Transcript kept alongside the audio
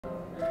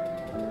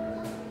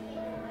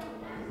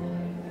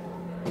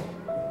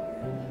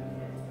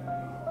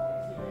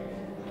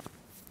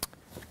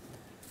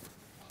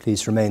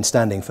Please remain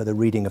standing for the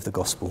reading of the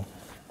Gospel.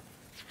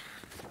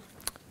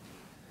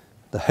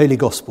 The Holy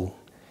Gospel.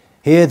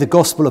 Hear the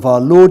Gospel of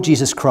our Lord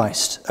Jesus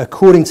Christ,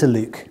 according to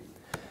Luke.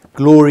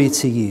 Glory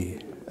to you,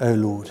 O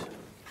Lord.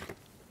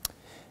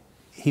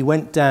 He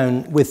went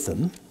down with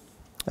them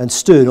and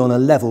stood on a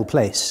level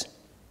place.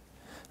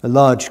 A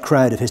large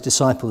crowd of his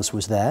disciples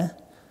was there,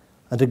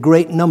 and a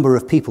great number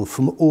of people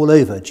from all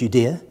over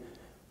Judea,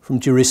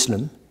 from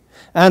Jerusalem,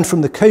 and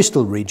from the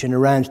coastal region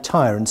around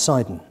Tyre and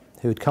Sidon,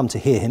 who had come to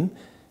hear him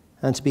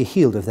and to be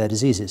healed of their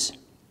diseases.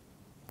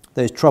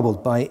 Those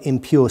troubled by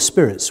impure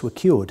spirits were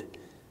cured.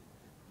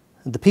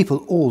 And the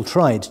people all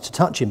tried to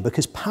touch him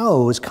because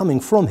power was coming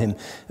from him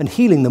and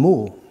healing them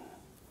all.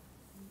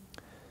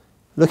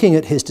 Looking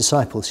at his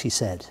disciples, he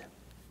said,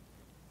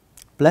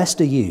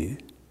 "Blessed are you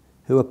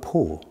who are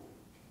poor,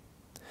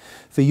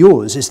 for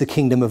yours is the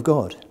kingdom of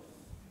God.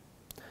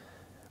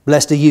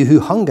 Blessed are you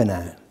who hunger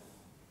now,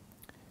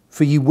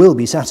 for you will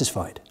be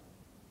satisfied.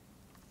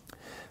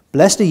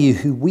 Blessed are you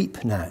who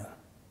weep now,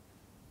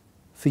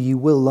 for you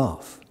will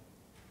laugh.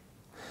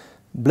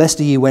 Blessed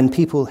are you when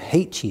people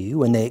hate you,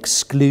 when they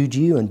exclude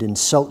you and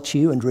insult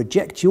you and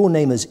reject your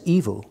name as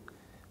evil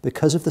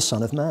because of the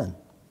Son of Man.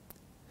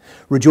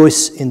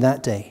 Rejoice in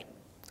that day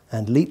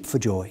and leap for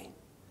joy,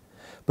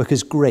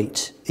 because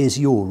great is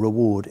your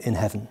reward in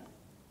heaven.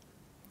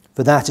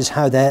 For that is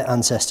how their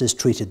ancestors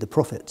treated the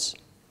prophets.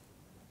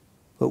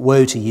 But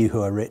woe to you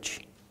who are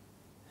rich,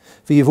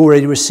 for you've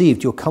already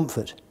received your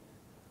comfort.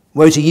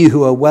 Woe to you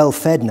who are well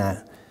fed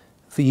now,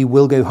 for you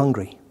will go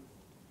hungry.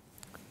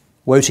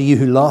 Woe to you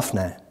who laugh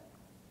now,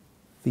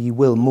 for you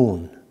will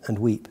mourn and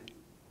weep.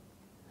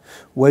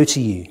 Woe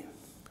to you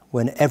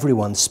when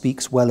everyone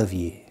speaks well of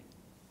you,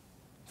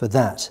 for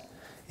that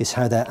is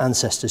how their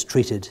ancestors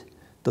treated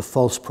the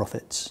false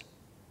prophets.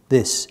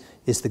 This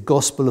is the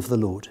gospel of the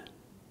Lord.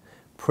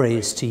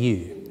 Praise to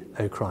you,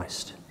 O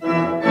Christ."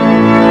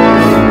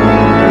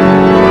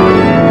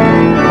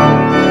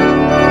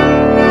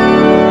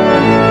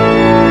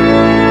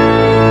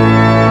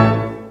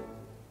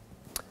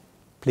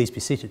 Please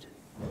be seated.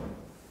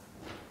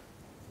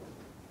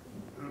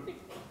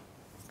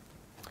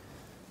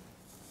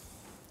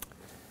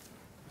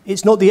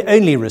 It's not the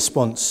only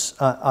response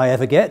I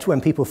ever get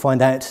when people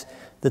find out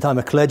that I'm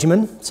a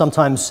clergyman.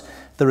 Sometimes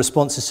the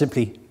response is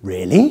simply,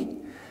 "Really?"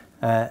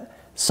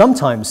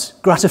 Sometimes,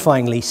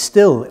 gratifyingly,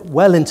 still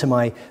well into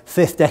my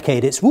 5th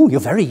decade, it's, "Ooh, you're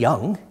very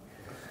young."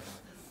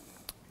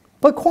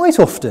 But quite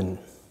often,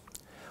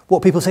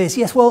 what people say is,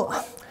 "Yes, well,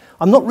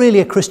 I'm not really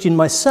a Christian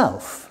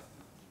myself,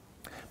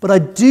 but I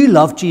do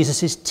love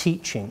Jesus'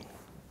 teaching,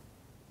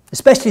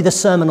 especially the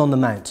Sermon on the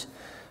Mount.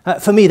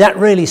 For me, that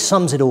really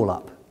sums it all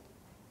up.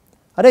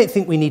 I don't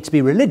think we need to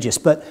be religious,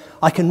 but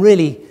I can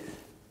really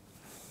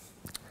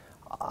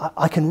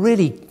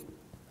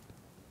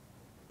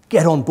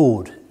get on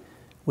board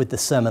with the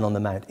Sermon on the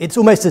Mount." It's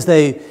almost as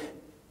though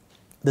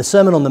the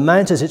Sermon on the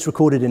Mount, as it's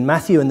recorded in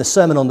Matthew, and the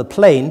Sermon on the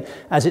Plain,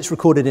 as it's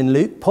recorded in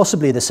Luke,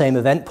 possibly the same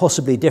event,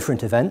 possibly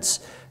different events.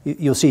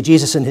 You'll see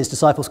Jesus and his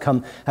disciples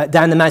come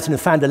down the mountain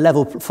and find a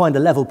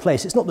level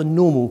place. It's not the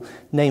normal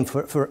name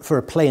for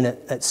a plain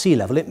at sea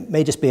level. It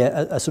may just be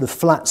a sort of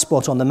flat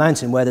spot on the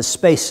mountain where there's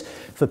space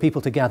for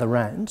people to gather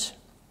round.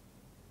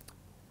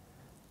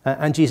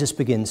 And Jesus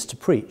begins to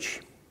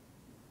preach.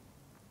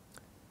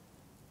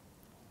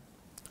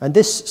 And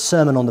this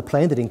Sermon on the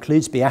Plain that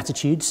includes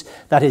Beatitudes,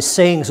 that is,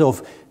 sayings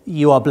of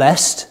 "you are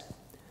blessed,"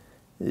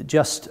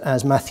 just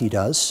as Matthew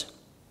does,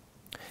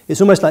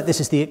 it's almost like this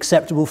is the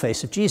acceptable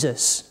face of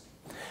Jesus.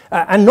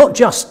 And not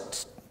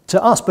just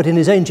to us, but in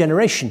his own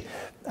generation.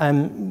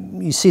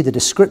 You see the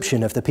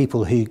description of the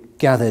people who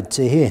gathered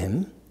to hear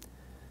him.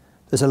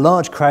 There's a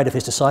large crowd of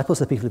his disciples,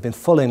 the people who've been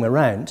following him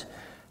around.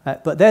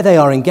 But there they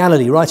are in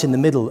Galilee, right in the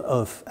middle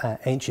of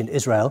ancient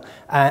Israel.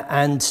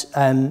 And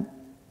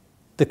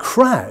the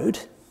crowd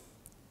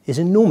is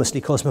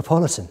enormously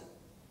cosmopolitan.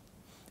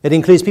 It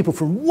includes people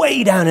from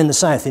way down in the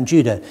south in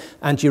Judah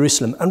and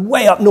Jerusalem, and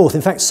way up north,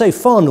 in fact so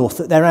far north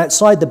that they're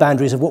outside the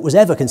boundaries of what was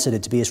ever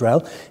considered to be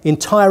Israel, in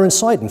Tyre and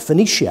Sidon,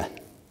 Phoenicia.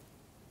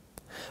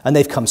 And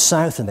they've come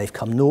south and they've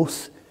come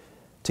north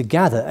to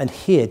gather and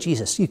hear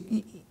Jesus.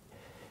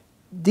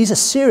 These are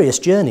serious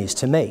journeys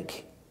to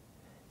make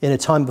in a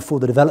time before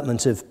the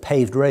development of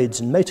paved roads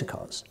and motor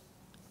cars.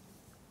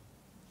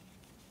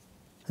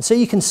 And so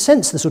you can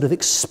sense the sort of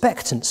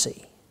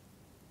expectancy.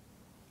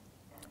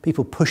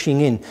 People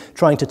pushing in,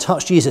 trying to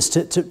touch Jesus,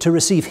 to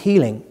receive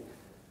healing,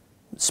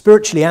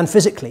 spiritually and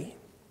physically.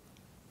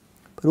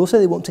 But also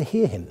they want to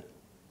hear him.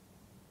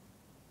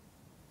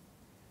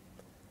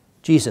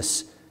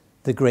 Jesus,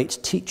 the great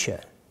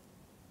teacher,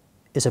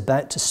 is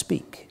about to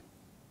speak.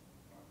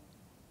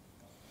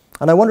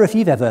 And I wonder if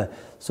you've ever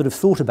sort of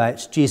thought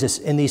about Jesus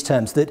in these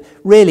terms, that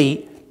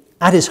really,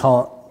 at his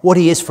heart, what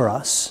he is for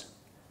us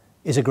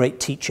is a great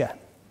teacher.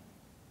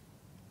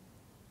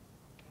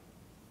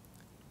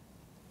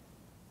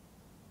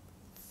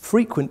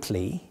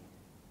 Frequently,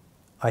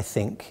 I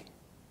think,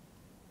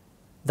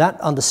 that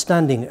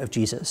understanding of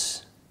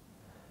Jesus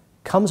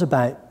comes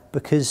about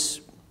because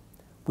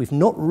we've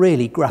not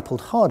really grappled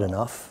hard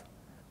enough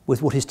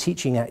with what his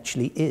teaching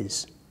actually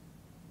is.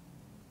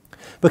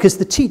 Because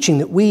the teaching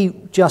that we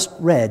just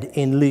read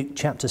in Luke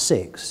chapter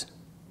 6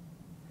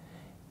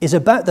 is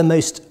about the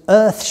most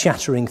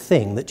earth-shattering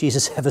thing that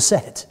Jesus ever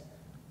said.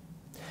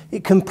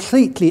 It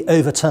completely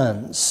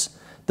overturns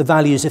the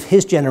values of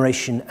his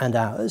generation and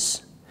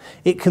ours.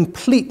 It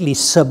completely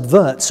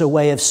subverts a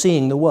way of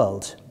seeing the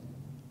world.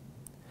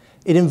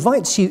 It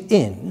invites you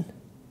in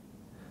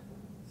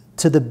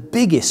to the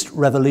biggest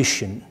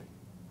revolution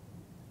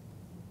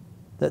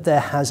that there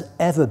has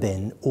ever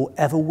been or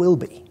ever will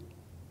be.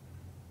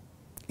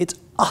 It's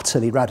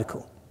utterly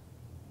radical.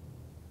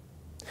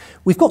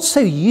 We've got so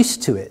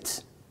used to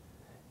it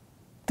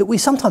that we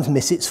sometimes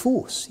miss its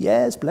force.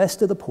 Yes,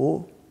 blessed are the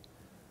poor.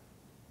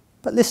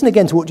 But listen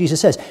again to what Jesus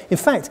says. In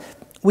fact,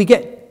 we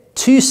get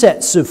two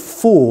sets of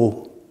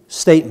 4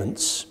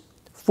 statements,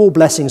 4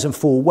 blessings and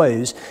 4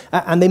 woes,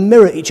 and they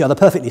mirror each other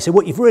perfectly. So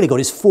what you've really got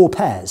is 4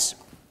 pairs.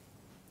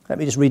 Let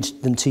me just read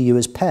them to you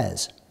as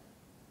pairs.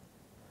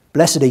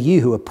 Blessed are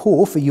you who are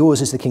poor, for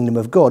yours is the kingdom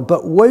of God.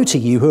 But woe to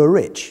you who are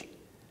rich,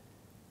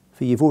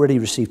 for you've already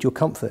received your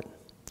comfort.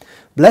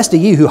 Blessed are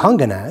you who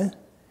hunger now,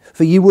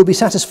 for you will be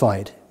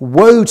satisfied.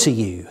 Woe to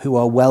you who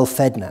are well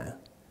fed now,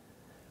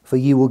 for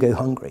you will go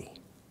hungry.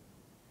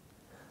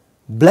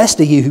 Blessed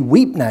are you who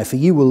weep now, for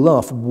you will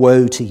laugh.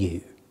 Woe to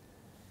you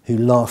who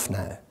laugh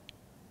now,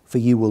 for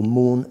you will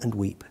mourn and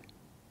weep.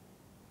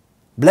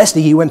 Blessed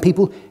are you when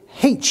people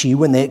hate you,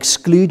 when they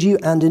exclude you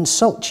and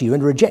insult you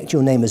and reject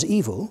your name as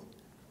evil.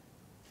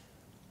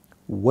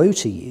 Woe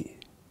to you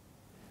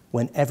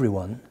when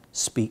everyone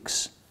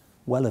speaks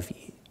well of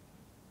you.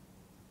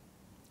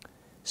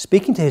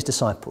 Speaking to his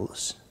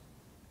disciples,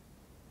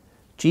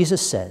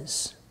 Jesus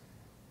says,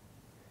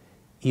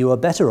 you are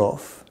better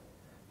off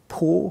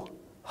poor,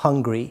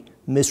 hungry,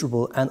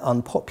 miserable, and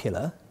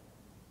unpopular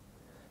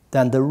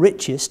than the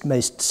richest,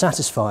 most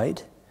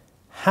satisfied,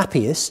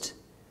 happiest,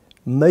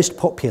 most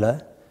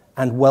popular,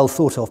 and well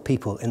thought of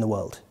people in the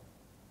world.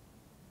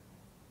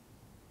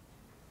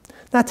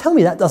 Now tell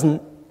me that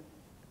doesn't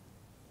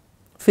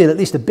feel at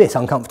least a bit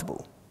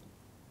uncomfortable.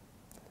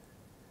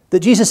 That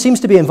Jesus seems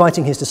to be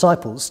inviting his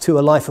disciples to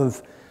a life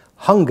of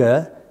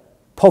hunger,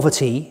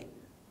 poverty,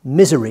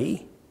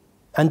 misery,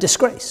 and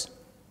disgrace.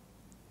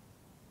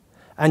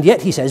 And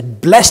yet he says,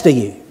 blessed are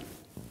you.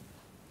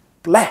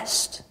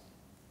 Blessed.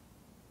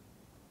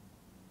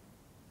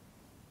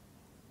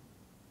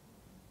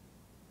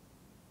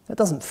 That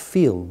doesn't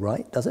feel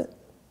right, does it?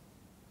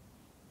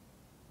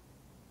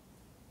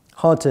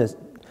 Hard to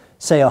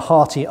say a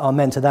hearty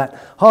amen to that.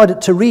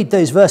 Hard to read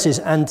those verses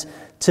and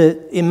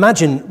to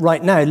imagine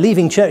right now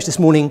leaving church this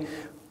morning,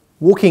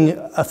 walking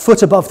a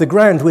foot above the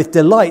ground with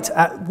delight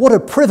at what a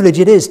privilege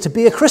it is to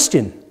be a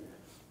Christian.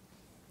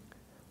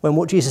 When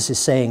what Jesus is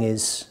saying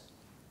is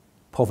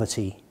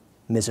poverty,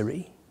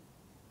 misery,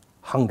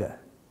 hunger,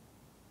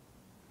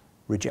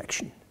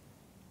 rejection.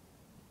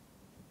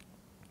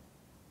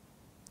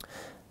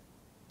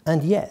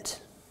 And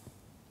yet,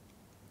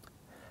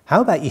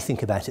 how about you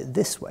think about it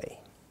this way?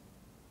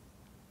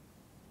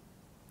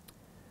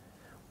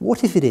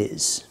 What if it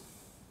is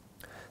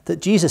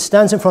that Jesus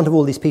stands in front of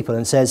all these people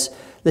and says,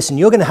 listen,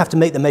 you're going to have to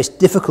make the most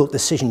difficult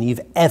decision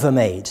you've ever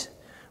made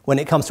when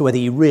it comes to whether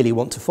you really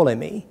want to follow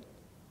me.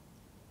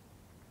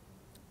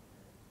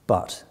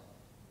 But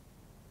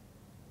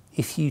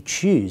if you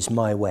choose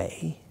my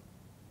way,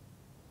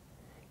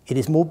 it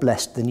is more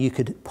blessed than you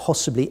could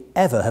possibly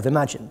ever have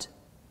imagined.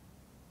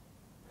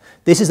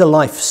 This is a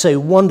life so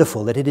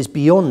wonderful that it is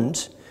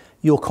beyond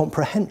your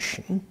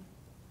comprehension.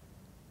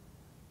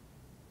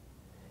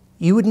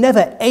 You would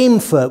never aim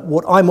for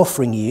what I'm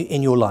offering you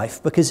in your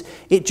life because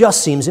it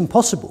just seems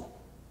impossible.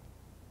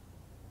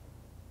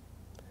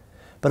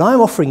 But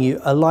I'm offering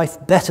you a life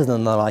better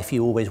than the life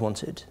you always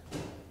wanted.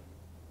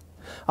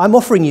 I'm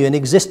offering you an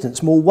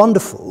existence more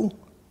wonderful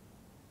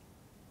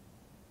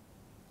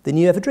than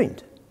you ever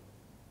dreamed.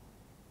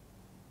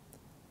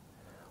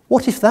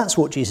 What if that's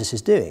what Jesus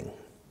is doing?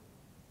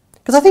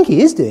 Because I think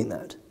he is doing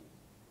that.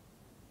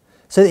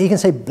 So that he can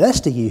say,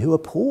 blessed are you who are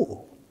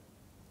poor.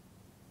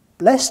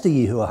 Blessed are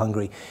you who are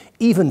hungry.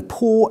 Even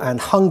poor and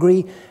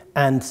hungry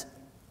and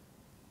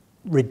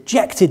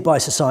rejected by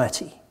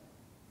society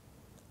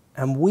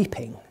and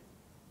weeping.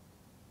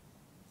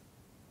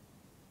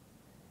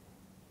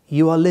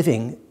 You are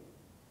living,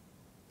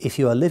 if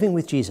you are living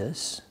with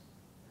Jesus,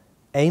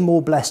 a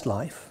more blessed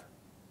life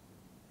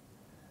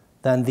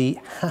than the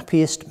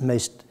happiest,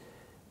 most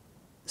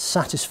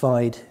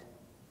satisfied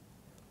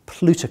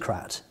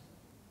plutocrat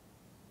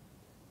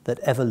that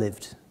ever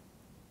lived.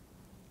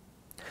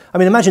 I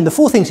mean, imagine the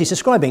 4 things he's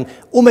describing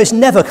almost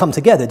never come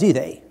together, do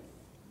they?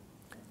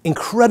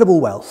 Incredible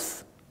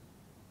wealth,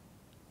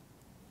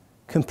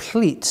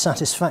 complete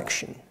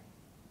satisfaction,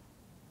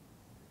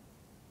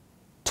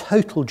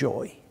 total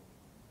joy,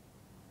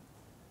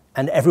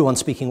 and everyone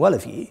speaking well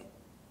of you.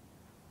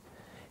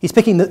 He's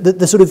picking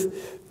the sort of,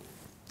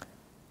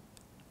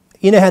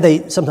 you know how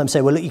they sometimes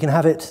say, well, look, you can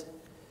have it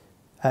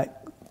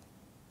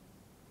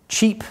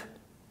cheap,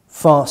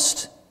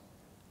 fast,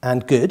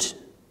 and good,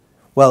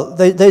 Well,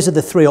 those are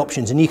the three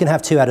options, and you can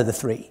have 2 out of the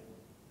 3.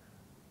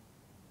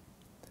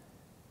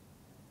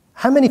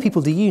 How many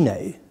people do you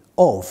know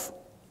of?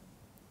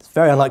 It's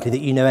very unlikely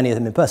that you know any of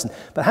them in person,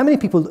 but how many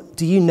people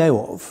do you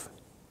know of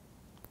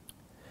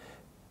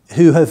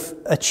who have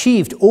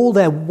achieved all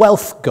their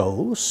wealth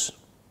goals,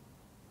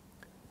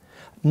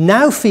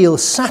 now feel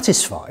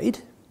satisfied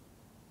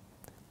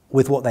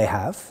with what they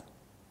have,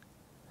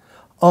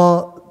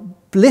 are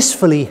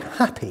blissfully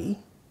happy,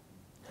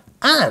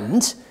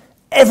 and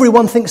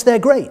everyone thinks they're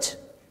great?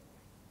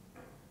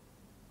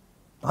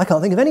 I can't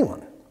think of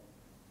anyone.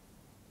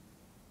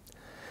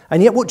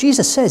 And yet what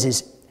Jesus says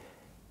is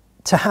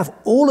to have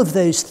all of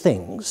those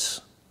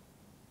things,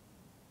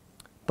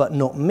 but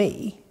not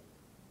me,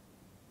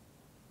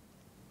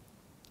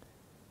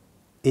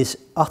 is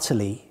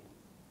utterly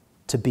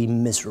to be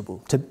miserable,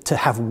 to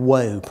have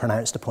woe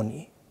pronounced upon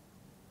you,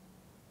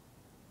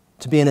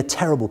 to be in a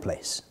terrible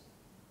place.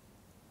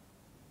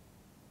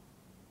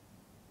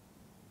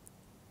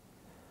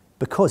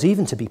 Because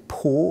even to be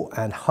poor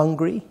and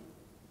hungry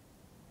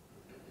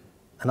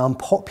and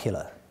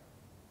unpopular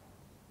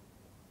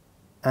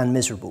and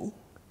miserable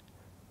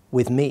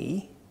with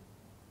me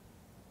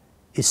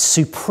is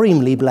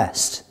supremely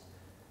blessed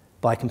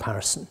by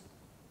comparison.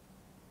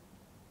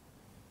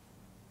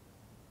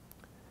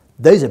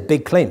 Those are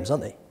big claims,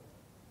 aren't they?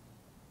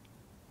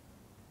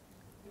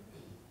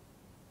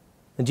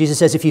 And Jesus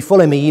says, if you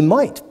follow me, you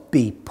might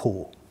be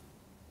poor.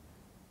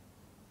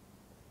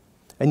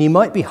 And you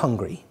might be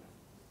hungry.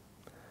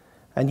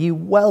 And you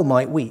well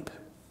might weep.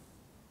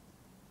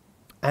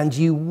 And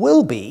you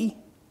will be,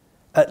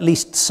 at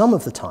least some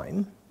of the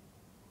time,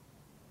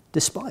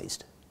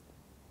 despised.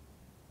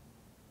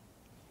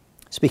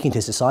 Speaking to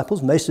his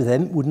disciples, most of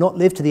them would not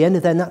live to the end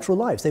of their natural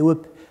lives. They were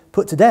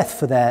put to death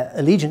for their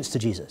allegiance to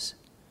Jesus.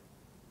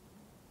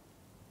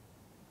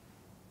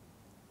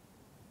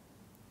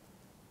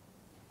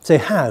 So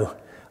how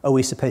are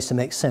we supposed to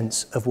make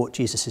sense of what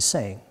Jesus is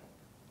saying?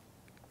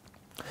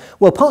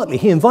 Well, partly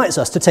he invites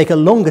us to take a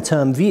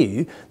longer-term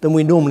view than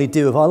we normally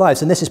do of our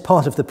lives, and this is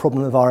part of the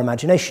problem of our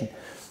imagination.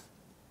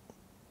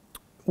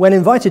 When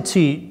invited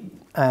to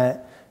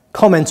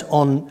comment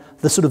on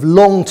the sort of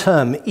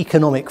long-term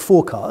economic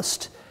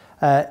forecast,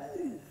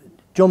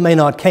 John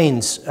Maynard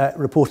Keynes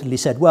reportedly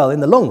said, well,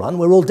 in the long run,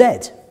 we're all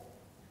dead.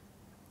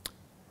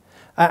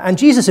 And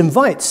Jesus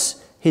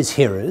invites his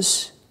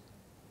hearers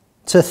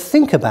to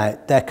think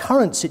about their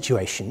current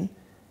situation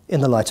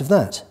in the light of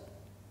that.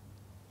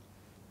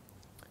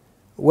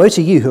 Woe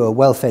to you who are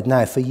well-fed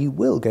now, for you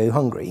will go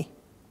hungry.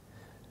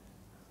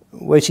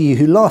 Woe to you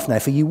who laugh now,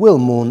 for you will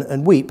mourn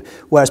and weep.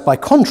 Whereas by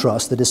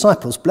contrast, the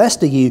disciples,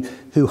 blessed are you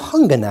who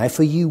hunger now,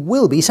 for you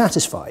will be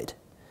satisfied.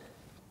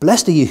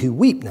 Blessed are you who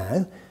weep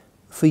now,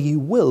 for you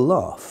will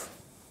laugh.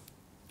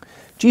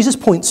 Jesus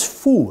points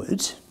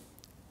forward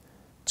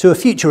to a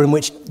future in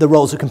which the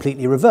roles are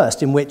completely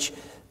reversed, in which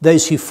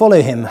those who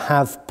follow him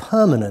have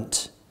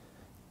permanent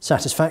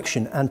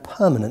satisfaction and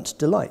permanent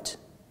delight.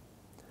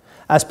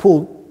 As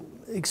Paul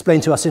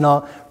explained to us in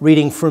our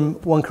reading from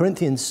 1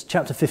 Corinthians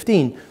chapter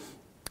 15,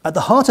 at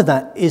the heart of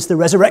that is the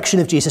resurrection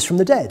of Jesus from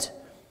the dead.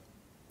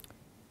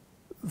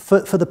 For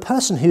the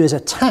person who is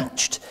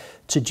attached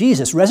to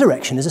Jesus,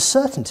 resurrection is a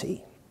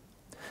certainty.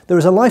 There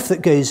is a life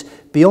that goes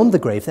beyond the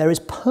grave. There is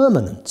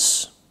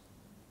permanence.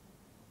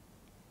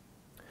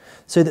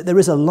 So that there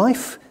is a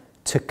life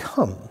to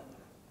come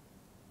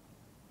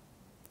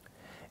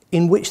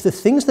in which the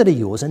things that are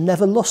yours are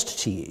never lost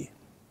to you,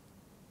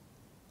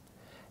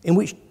 in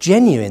which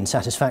genuine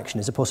satisfaction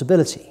is a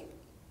possibility,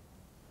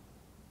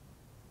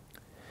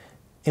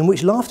 in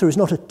which laughter is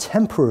not a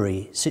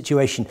temporary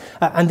situation.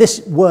 And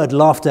this word,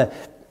 laughter,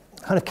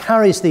 kind of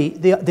carries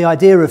the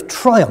idea of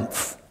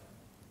triumph,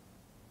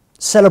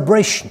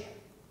 celebration.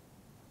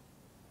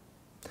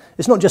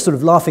 It's not just sort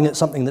of laughing at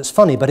something that's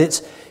funny, but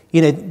it's,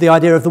 the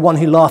idea of the one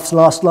who laughs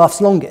last laughs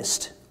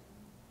longest.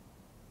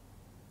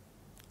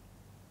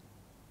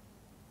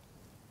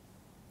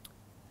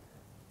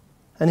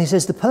 And he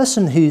says the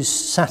person whose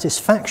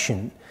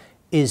satisfaction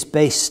is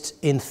based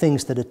in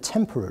things that are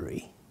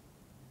temporary,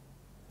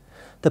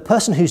 the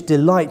person whose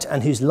delight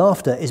and whose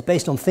laughter is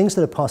based on things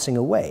that are passing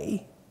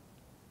away,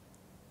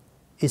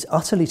 is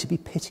utterly to be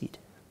pitied.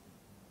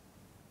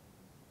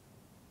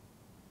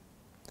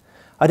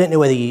 I don't know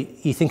whether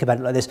you think about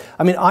it like this.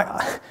 I mean,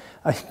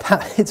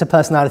 it's a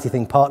personality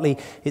thing partly.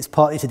 It's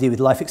partly to do with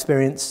life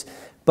experience.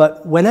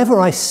 But whenever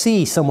I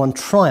see someone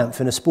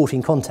triumph in a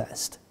sporting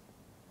contest,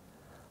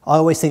 I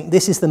always think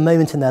this is the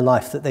moment in their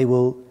life that they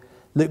will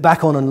look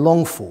back on and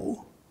long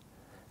for,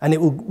 and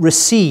it will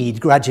recede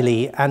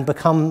gradually and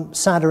become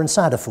sadder and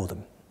sadder for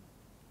them.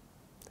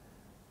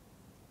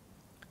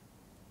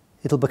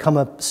 It'll become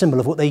a symbol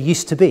of what they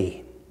used to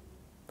be.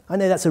 I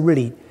know that's a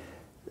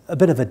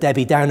bit of a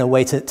Debbie Downer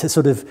way to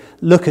sort of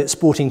look at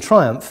sporting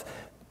triumph,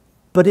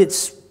 but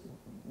it's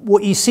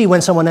what you see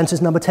when someone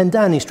enters number 10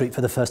 Downing Street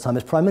for the first time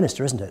as Prime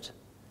Minister, isn't it?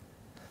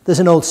 There's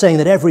an old saying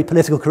that every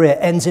political career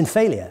ends in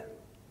failure.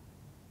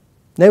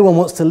 No one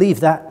wants to leave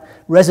that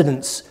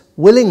residence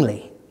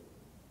willingly.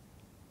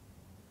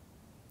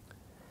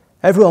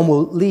 Everyone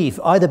will leave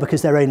either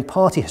because their own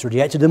party has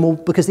rejected them or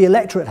because the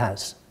electorate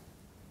has,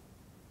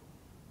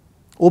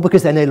 or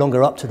because they're no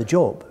longer up to the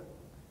job.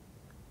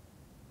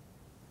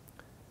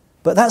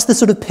 But that's the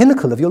sort of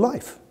pinnacle of your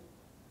life.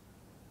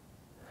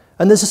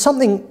 And there's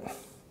something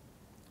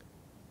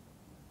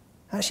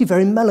actually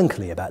very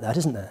melancholy about that,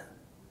 isn't there?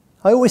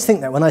 I always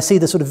think that when I see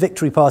the sort of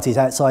victory parties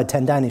outside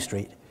 10 Downing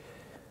Street.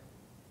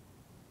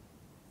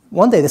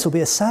 One day this will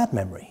be a sad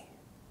memory,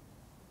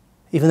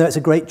 even though it's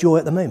a great joy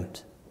at the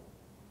moment.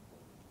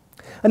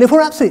 And if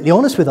we're absolutely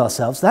honest with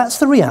ourselves, that's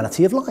the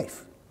reality of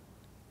life.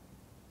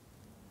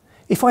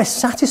 If I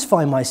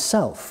satisfy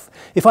myself,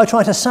 if I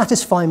try to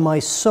satisfy my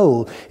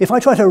soul, if I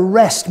try to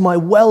rest my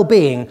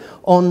well-being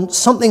on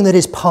something that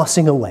is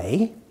passing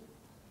away,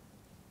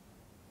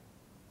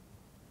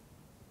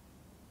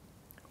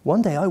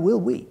 one day I will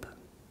weep.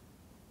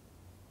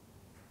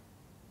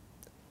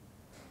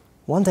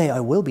 One day I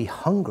will be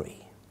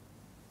hungry.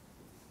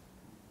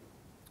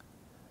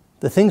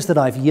 The things that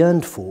I've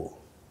yearned for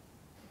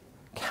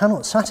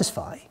cannot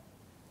satisfy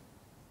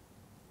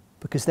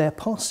because they are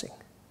passing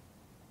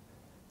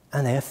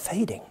and they are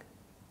fading.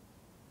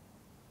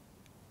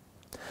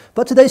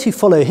 But to those who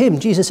follow him,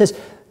 Jesus says,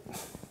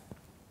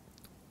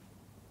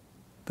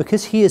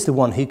 because he is the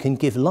one who can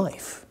give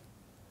life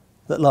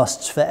that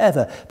lasts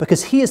forever,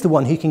 because he is the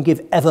one who can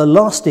give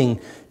everlasting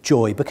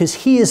joy, because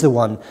he is the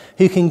one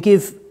who can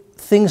give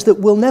things that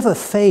will never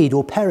fade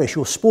or perish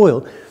or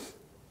spoil,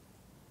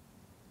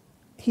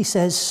 he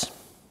says,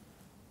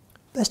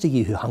 blessed are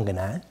you who hunger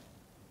now,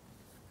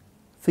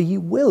 for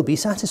you will be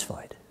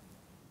satisfied.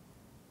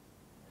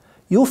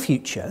 Your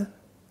future,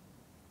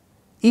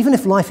 even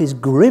if life is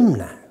grim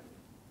now,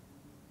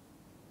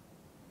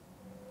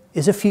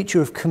 is a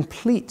future of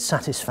complete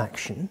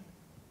satisfaction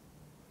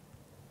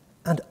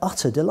and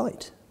utter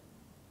delight,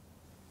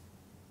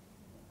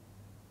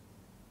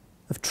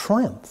 of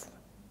triumph,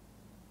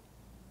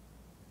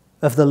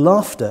 of the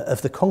laughter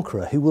of the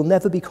conqueror who will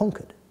never be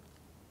conquered.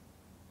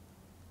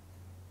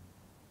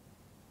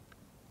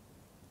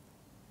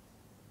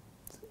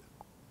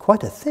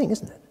 Quite a thing,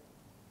 isn't it?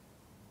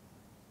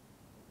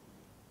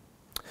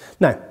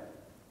 Now,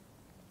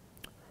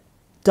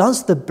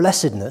 does the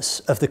blessedness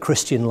of the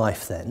Christian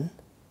life then,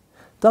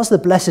 does the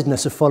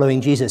blessedness of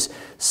following Jesus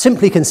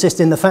simply consist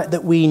in the fact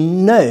that we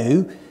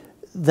know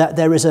that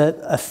there is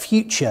a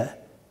future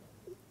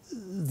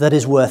that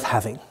is worth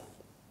having?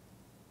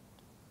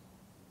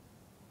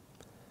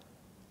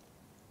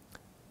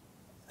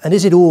 And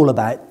is it all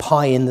about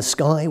pie in the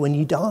sky when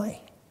you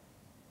die?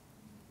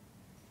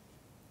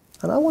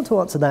 And I want to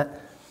answer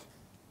that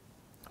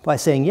by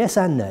saying yes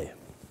and no.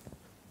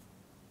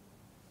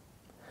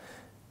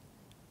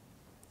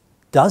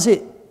 Does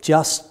it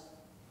just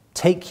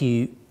take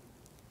you...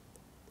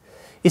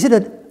 Is it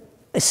an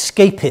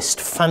escapist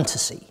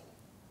fantasy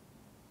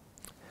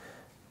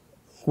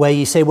where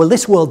you say, well,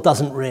 this world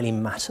doesn't really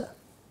matter.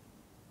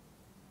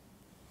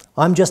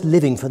 I'm just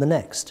living for the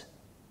next.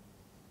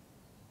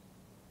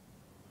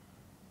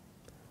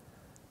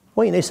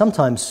 Well, you know,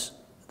 sometimes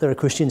there are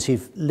Christians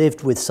who've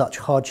lived with such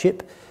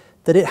hardship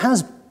that it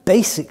has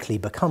basically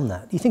become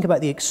that. You think about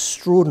the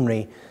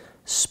extraordinary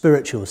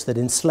spirituals that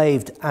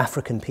enslaved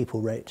African people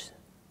wrote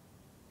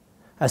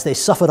as they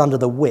suffered under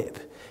the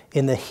whip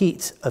in the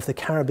heat of the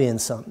Caribbean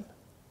sun.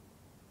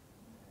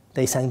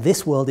 They sang,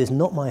 "This world is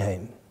not my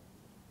home.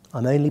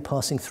 I'm only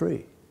passing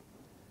through.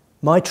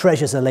 My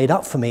treasures are laid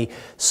up for me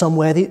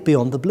somewhere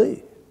beyond the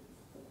blue."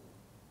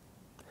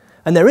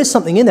 And there is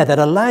something in there that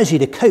allows you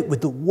to cope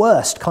with the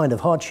worst kind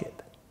of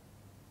hardship,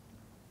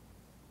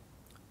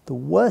 the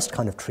worst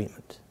kind of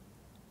treatment.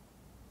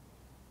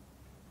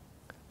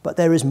 But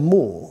there is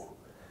more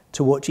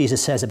to what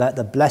Jesus says about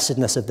the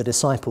blessedness of the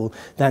disciple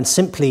than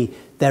simply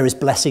there is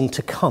blessing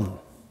to come.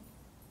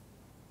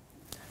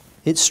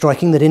 It's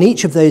striking that in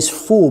each of those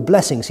four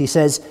blessings, he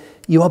says,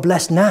 you are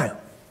blessed now.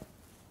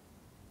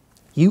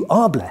 You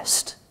are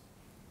blessed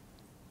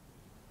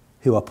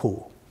who are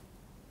poor,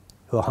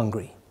 who are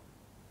hungry,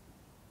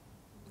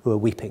 who are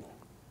weeping,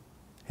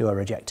 who are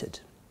rejected.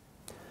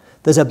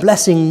 There's a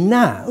blessing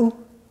now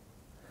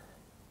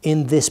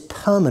in this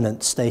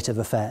permanent state of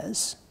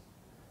affairs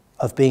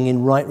of being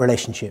in right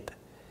relationship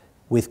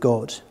with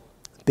God,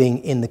 being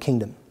in the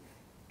kingdom.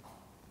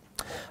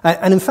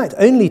 And in fact,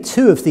 only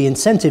two of the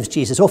incentives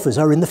Jesus offers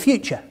are in the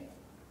future.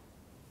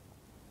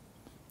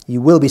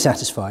 You will be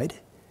satisfied.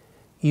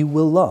 You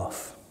will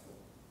laugh.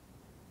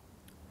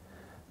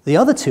 The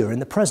other two are in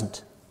the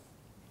present.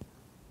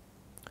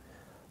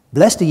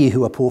 Blessed are you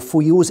who are poor,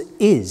 for yours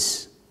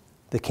is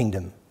the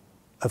kingdom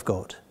of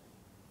God.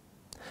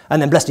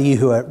 And then blessed are you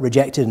who are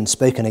rejected and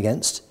spoken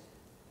against,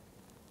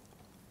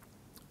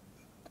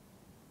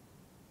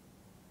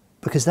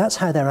 because that's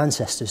how their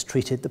ancestors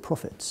treated the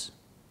prophets.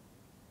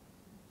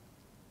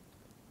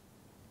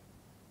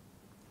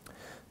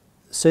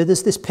 So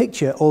there's this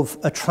picture of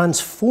a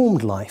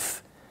transformed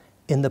life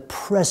in the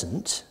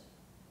present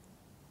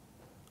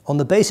on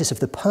the basis of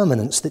the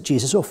permanence that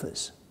Jesus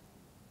offers,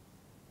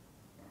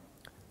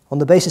 on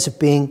the basis of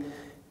being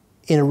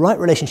in a right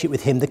relationship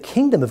with him. The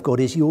kingdom of God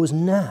is yours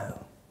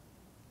now.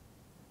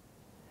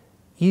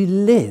 You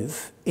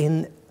live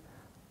in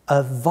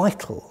a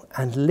vital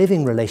and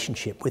living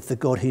relationship with the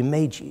God who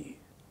made you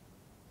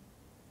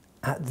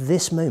at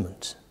this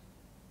moment.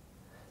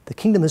 The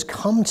kingdom has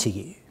come to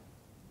you.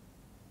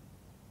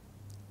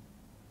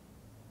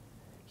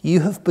 You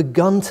have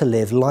begun to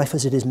live life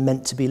as it is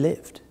meant to be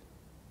lived.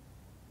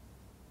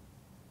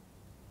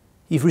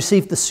 You've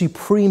received the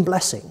supreme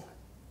blessing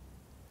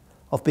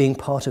of being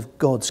part of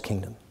God's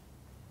kingdom.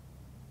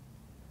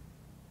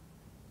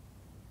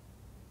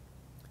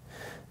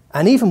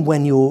 And even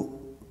when you're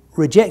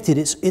rejected,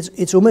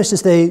 it's almost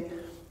as though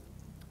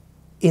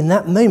in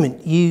that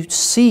moment you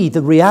see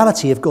the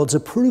reality of God's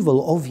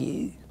approval of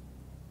you.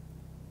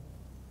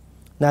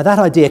 Now, that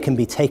idea can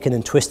be taken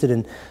and twisted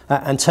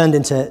and turned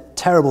into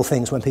terrible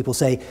things when people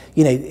say,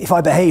 you know, if I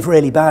behave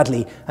really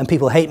badly and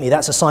people hate me,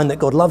 that's a sign that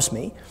God loves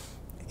me.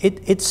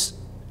 It's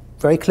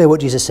very clear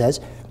what Jesus says.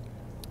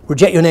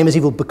 Reject your name as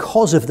evil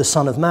because of the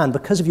Son of Man,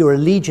 because of your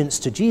allegiance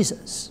to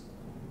Jesus.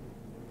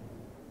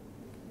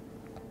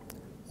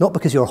 Not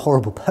because you're a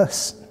horrible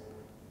person.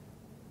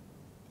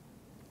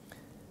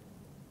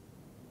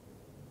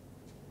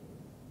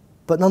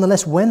 But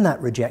nonetheless, when that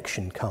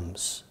rejection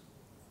comes,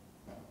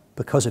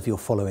 because of your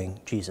following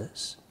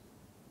Jesus,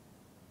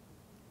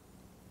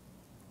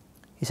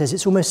 he says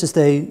it's almost as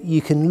though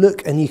you can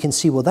look and you can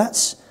see, well,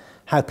 that's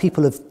how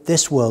people of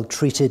this world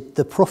treated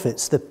the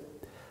prophets,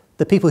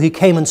 the people who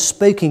came and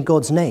spoke in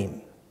God's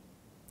name,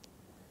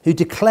 who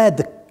declared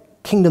the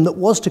kingdom that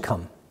was to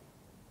come.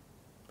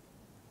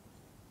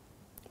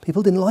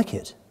 People didn't like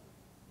it.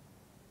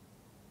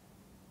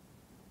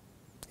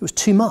 It was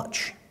too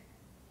much.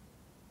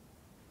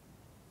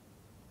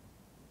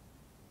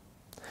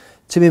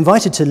 To be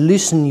invited to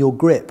loosen your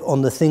grip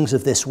on the things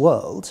of this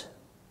world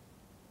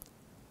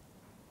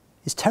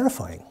is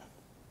terrifying.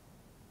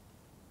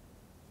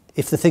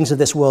 If the things of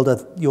this world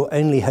are your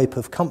only hope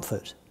of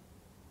comfort,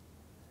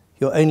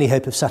 your only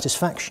hope of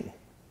satisfaction,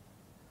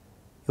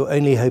 your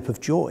only hope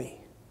of joy,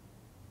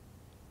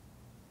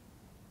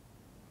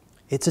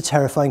 it's a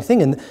terrifying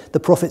thing. And the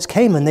prophets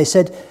came and they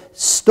said,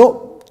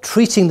 stop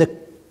treating the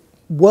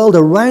world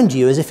around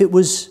you as if it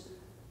was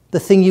the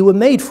thing you were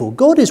made for.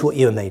 God is what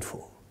you were made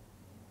for.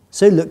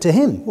 So look to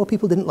him. Well,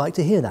 people didn't like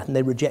to hear that, and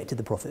they rejected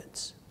the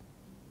prophets.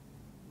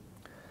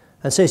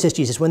 And so says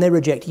Jesus, when they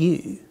reject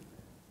you,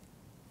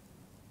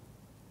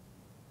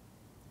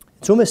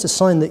 it's almost a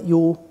sign that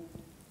you're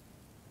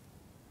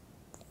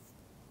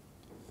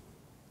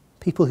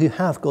people who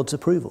have God's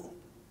approval.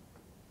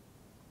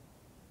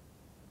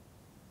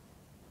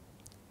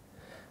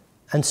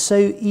 And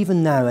so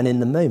even now and in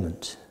the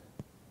moment,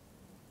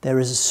 there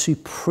is a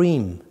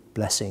supreme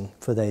blessing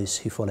for those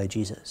who follow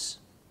Jesus.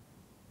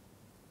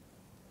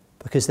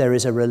 Because there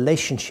is a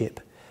relationship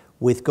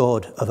with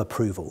God of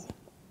approval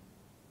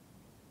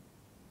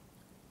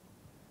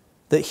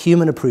that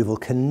human approval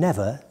can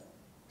never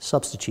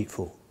substitute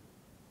for.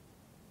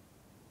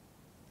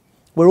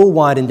 We're all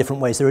wired in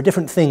different ways. There are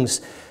different things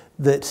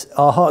that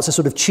our hearts are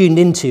sort of tuned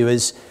into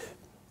as,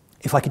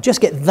 if I could just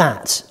get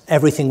that,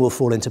 everything will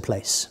fall into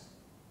place.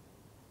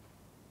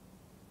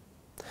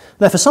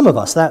 Now, for some of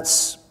us,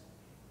 that's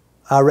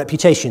our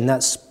reputation,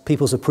 that's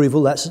people's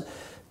approval, that's,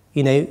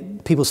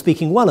 people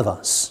speaking well of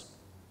us.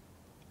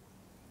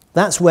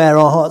 That's where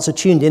our hearts are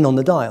tuned in on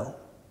the dial.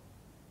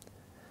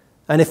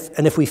 And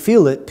if we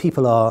feel that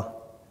people are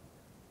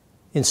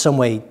in some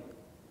way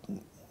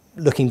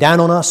looking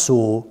down on us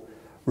or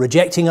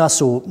rejecting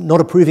us or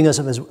not approving us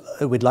as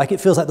we'd like,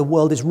 it feels like the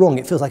world is wrong.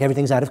 It feels like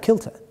everything's out of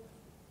kilter.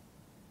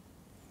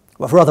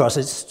 Well, for other of us,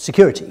 it's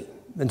security.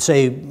 And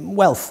so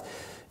wealth,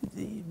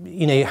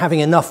 having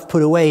enough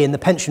put away in the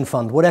pension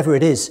fund, whatever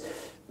it is,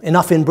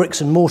 enough in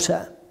bricks and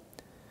mortar.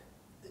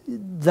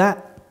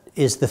 That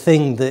is the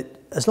thing that,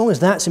 as long as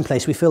that's in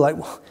place, we feel like,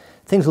 well,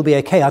 things will be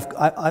okay.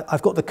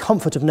 I've got the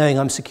comfort of knowing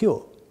I'm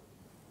secure.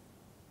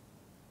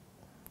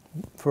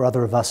 For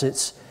other of us,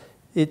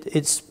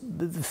 it's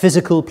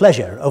physical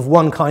pleasure of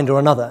one kind or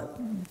another,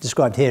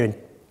 described here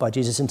by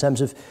Jesus in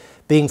terms of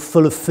being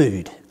full of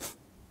food.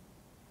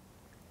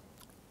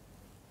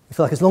 We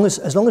feel like as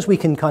long as we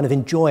can kind of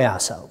enjoy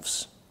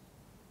ourselves,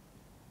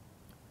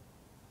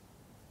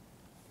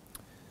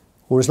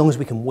 or as long as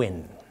we can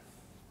win,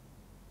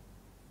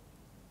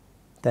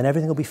 then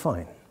everything will be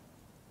fine.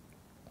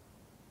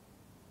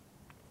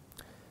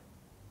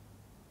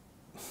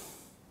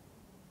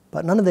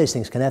 But none of those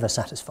things can ever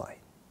satisfy.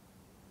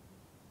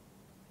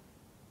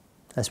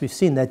 As we've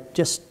seen, they're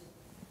just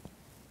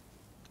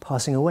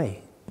passing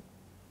away.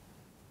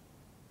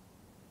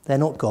 They're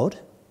not God.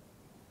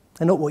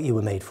 They're not what you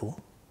were made for.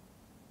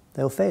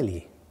 They'll fail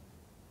you.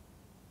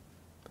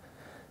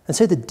 And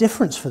so the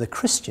difference for the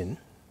Christian,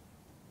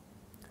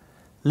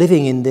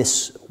 living in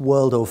this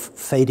world of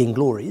fading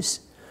glories,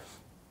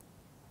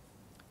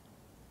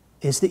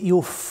 is that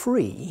you're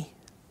free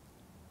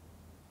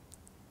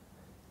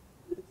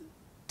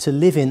to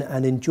live in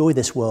and enjoy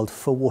this world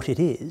for what it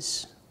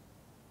is.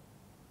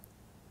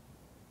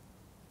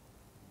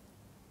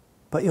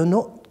 But you're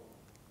not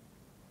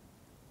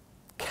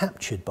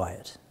captured by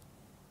it.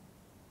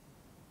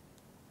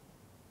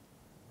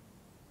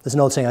 There's an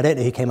old saying, I don't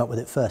know who came up with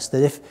it first,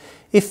 that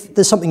if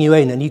there's something you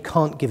own and you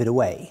can't give it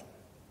away,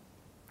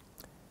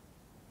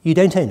 you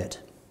don't own it.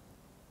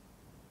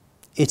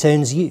 It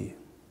owns you.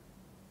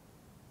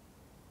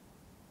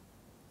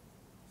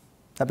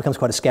 That becomes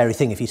quite a scary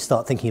thing if you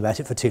start thinking about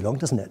it for too long,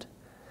 doesn't it?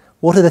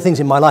 What are the things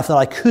in my life that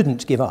I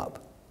couldn't give up?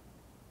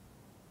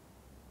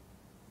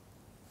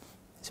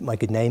 Is it my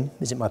good name?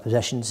 Is it my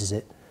possessions? Is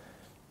it,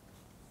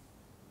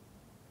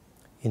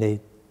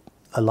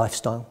 a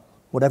lifestyle?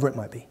 Whatever it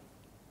might be.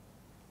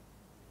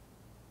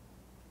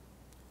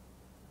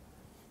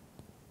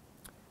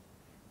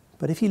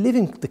 But if you live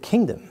in the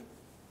kingdom,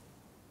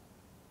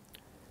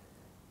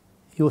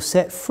 you're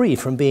set free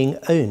from being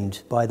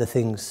owned by the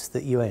things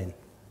that you own.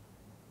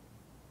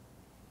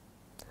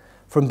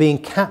 From being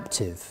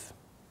captive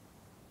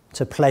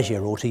to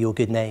pleasure or to your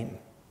good name.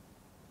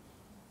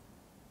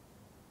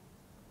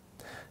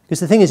 Because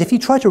the thing is, if you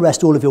try to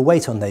rest all of your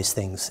weight on those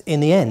things, in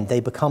the end, they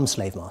become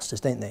slave masters,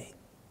 don't they?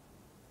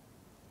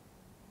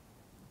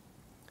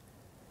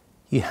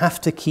 You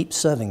have to keep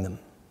serving them.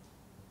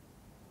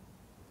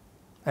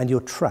 And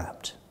you're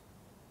trapped.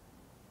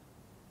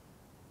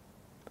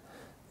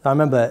 I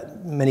remember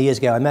many years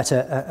ago, I met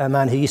a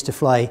man who used to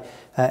fly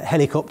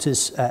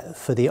helicopters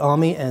for the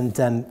army and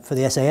for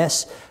the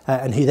SAS,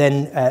 and who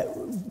then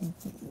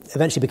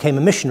eventually became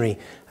a missionary,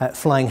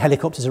 flying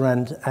helicopters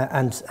around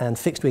and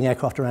fixed-wing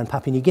aircraft around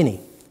Papua New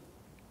Guinea.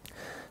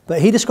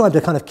 But he described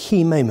a kind of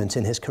key moment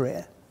in his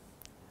career,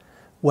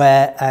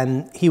 where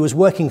he was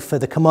working for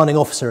the commanding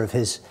officer of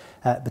his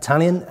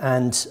battalion,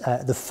 and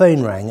the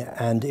phone rang,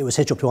 and it was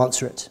his job to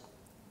answer it.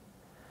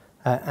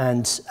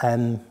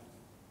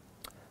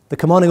 The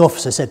commanding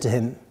officer said to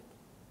him,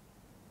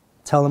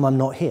 "Tell them I'm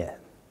not here."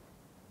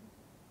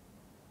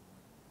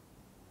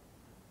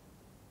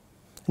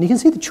 And you can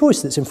see the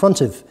choice that's in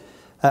front of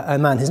a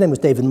man, his name was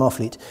David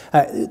Marfleet,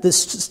 that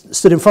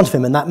stood in front of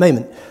him in that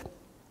moment.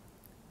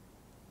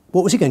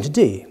 What was he going to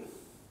do?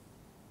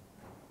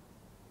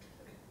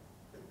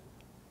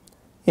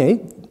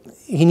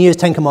 He knew his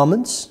 10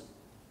 Commandments.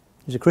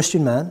 He was a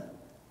Christian man.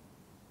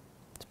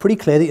 It's pretty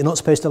clear that you're not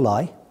supposed to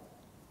lie.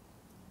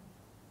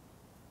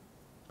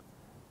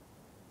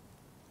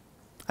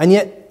 And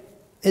yet,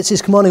 it's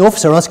his commanding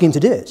officer asking him to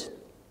do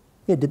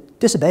it.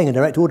 Disobeying a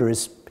direct order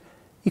is,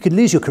 you could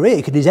lose your career,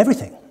 you could lose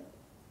everything.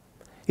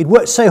 He'd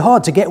worked so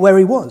hard to get where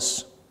he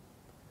was.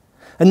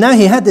 And now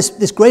he had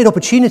this great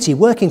opportunity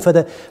working for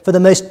the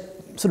most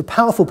sort of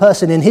powerful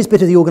person in his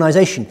bit of the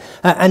organisation.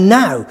 And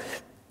now,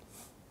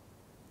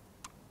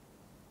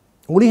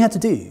 all he had to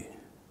do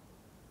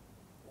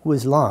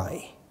was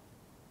lie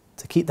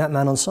to keep that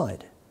man on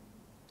side.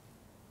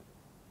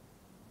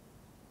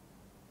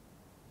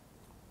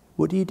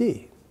 What do you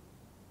do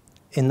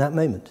in that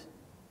moment?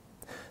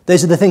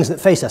 Those are the things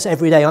that face us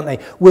every day, aren't they?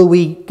 Will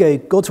we go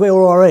God's way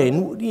or our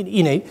own?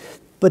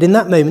 But in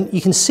that moment,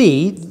 you can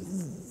see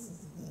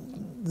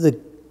the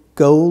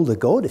goal, the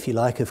God, if you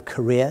like, of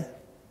career,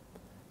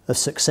 of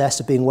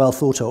success, of being well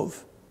thought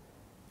of,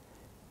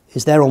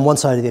 is there on one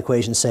side of the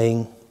equation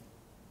saying,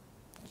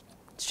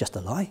 it's just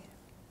a lie.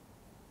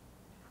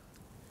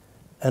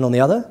 And on the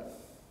other,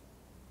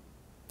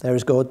 there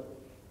is God,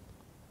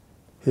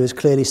 who has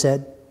clearly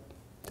said,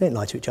 don't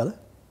lie to each other.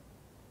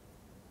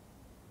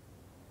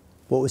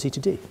 What was he to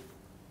do?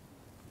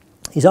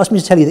 He's asked me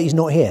to tell you that he's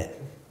not here.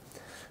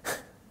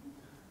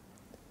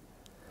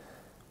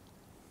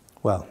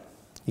 Well,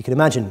 you can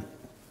imagine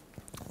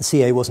the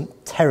CA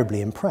wasn't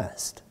terribly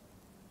impressed.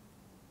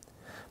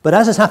 But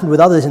as has happened with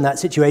others in that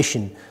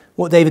situation,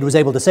 what David was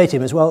able to say to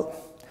him is, well,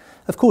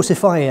 of course,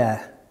 if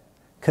I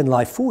can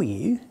lie for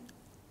you,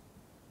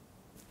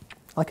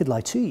 I could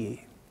lie to you.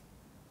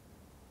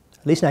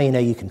 At least now you know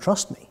you can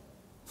trust me.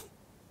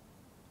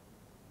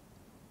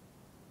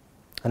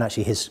 And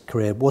actually his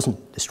career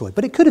wasn't destroyed,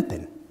 but it could have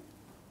been.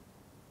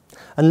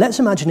 And let's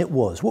imagine it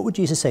was. What would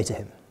Jesus say to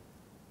him?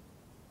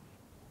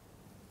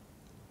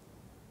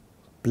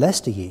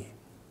 Blessed are you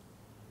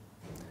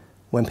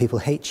when people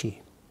hate you,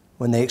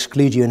 when they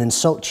exclude you and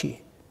insult you,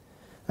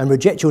 and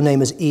reject your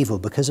name as evil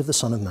because of the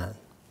Son of Man.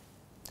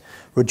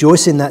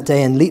 Rejoice in that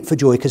day and leap for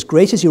joy, because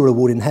great is your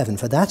reward in heaven,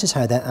 for that is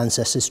how their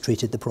ancestors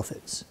treated the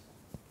prophets.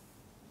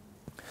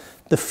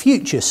 The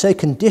future so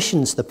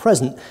conditions the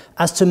present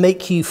as to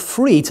make you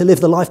free to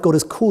live the life God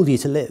has called you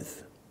to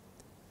live,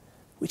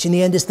 which in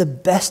the end is the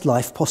best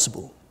life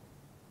possible.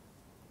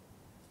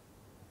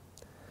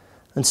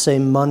 And so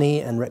money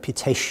and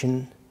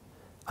reputation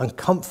and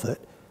comfort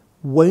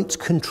won't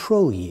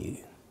control you.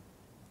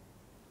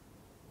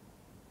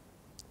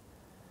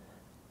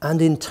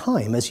 And in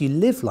time, as you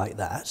live like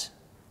that,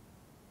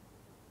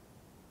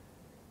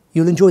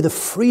 you'll enjoy the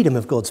freedom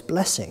of God's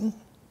blessing,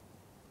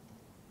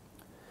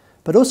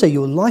 but also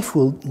your life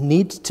will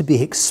need to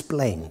be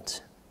explained.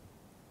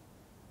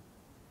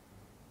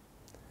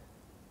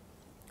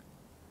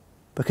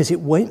 Because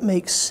it won't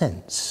make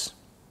sense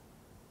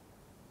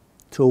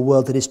to a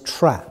world that is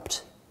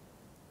trapped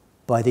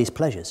by these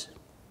pleasures.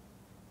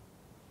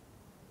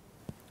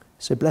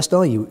 So blessed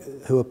are you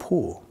who are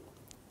poor,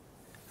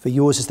 for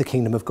yours is the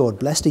kingdom of God.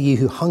 Blessed are you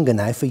who hunger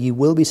now, for you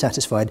will be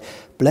satisfied.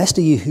 Blessed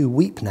are you who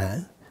weep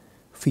now,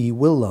 for you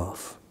will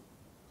laugh.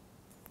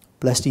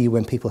 Blessed are you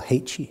when people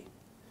hate you,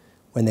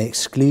 when they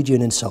exclude you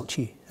and insult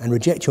you, and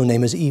reject your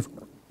name as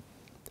evil,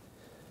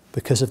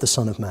 because of the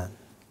Son of Man.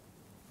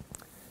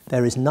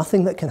 There is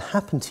nothing that can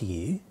happen to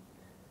you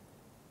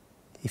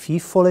if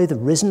you follow the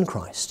risen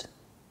Christ.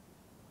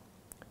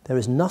 There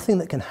is nothing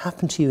that can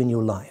happen to you in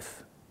your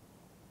life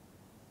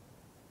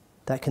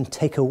that can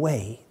take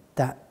away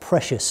that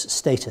precious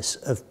status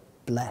of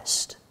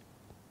blessed,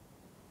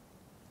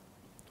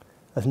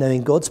 of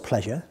knowing God's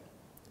pleasure,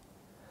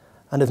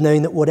 and of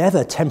knowing that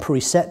whatever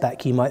temporary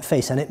setback you might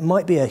face, and it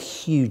might be a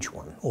huge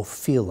one or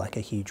feel like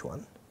a huge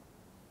one,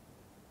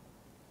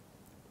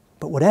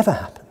 but whatever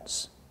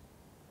happens,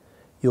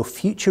 your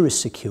future is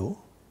secure.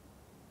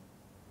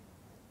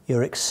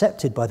 You're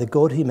accepted by the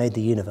God who made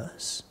the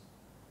universe,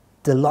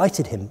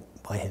 delighted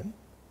by him,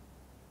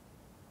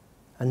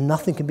 and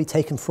nothing can be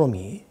taken from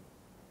you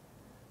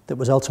that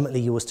was ultimately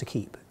yours to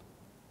keep.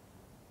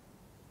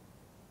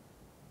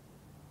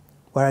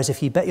 Whereas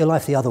if you bet your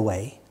life the other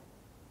way,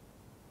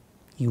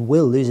 you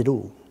will lose it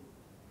all.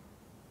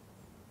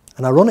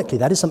 And ironically,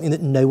 that is something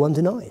that no one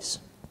denies.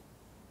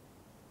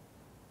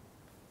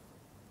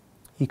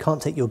 You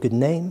can't take your good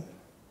name,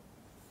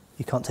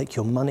 you can't take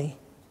your money,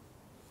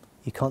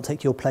 you can't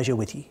take your pleasure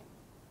with you.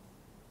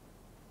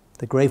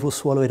 The grave will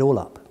swallow it all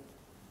up,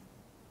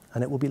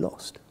 and it will be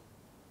lost.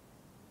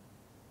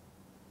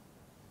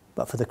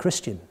 But for the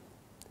Christian,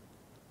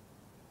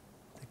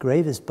 the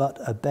grave is but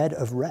a bed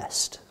of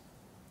rest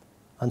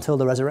until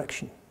the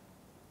resurrection.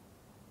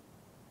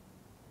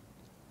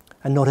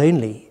 And not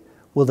only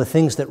will the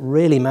things that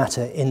really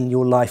matter in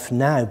your life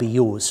now be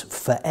yours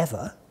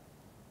forever,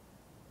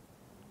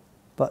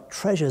 but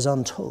treasures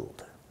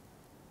untold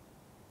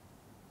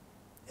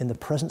in the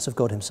presence of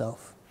God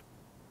himself.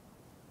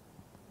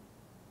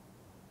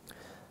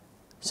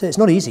 So it's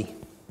not easy,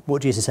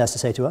 what Jesus has to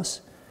say to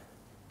us.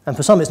 And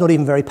for some, it's not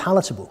even very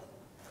palatable.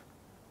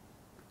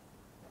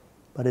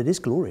 But it is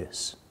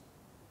glorious.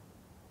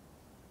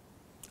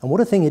 And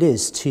what a thing it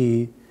is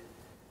to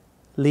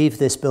leave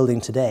this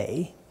building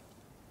today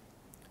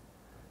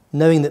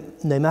knowing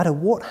that no matter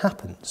what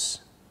happens,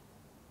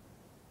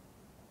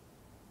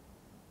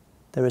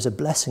 there is a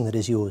blessing that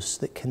is yours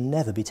that can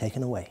never be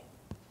taken away.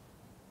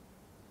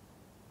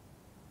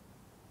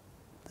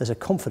 There's a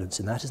confidence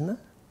in that, isn't there?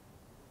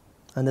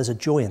 And there's a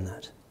joy in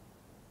that.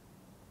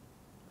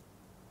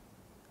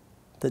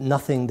 That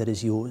nothing that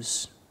is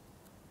yours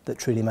that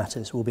truly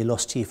matters will be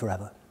lost to you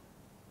forever.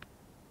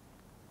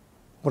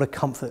 What a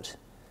comfort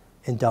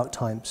in dark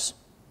times.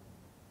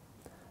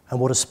 And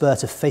what a spur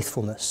to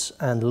faithfulness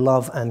and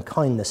love and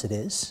kindness it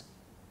is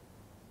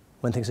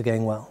when things are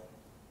going well.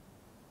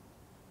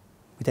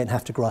 We don't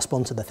have to grasp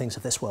onto the things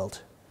of this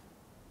world,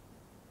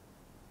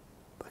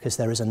 because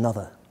there is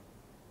another,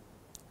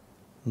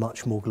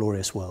 much more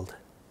glorious world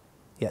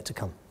yet to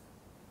come.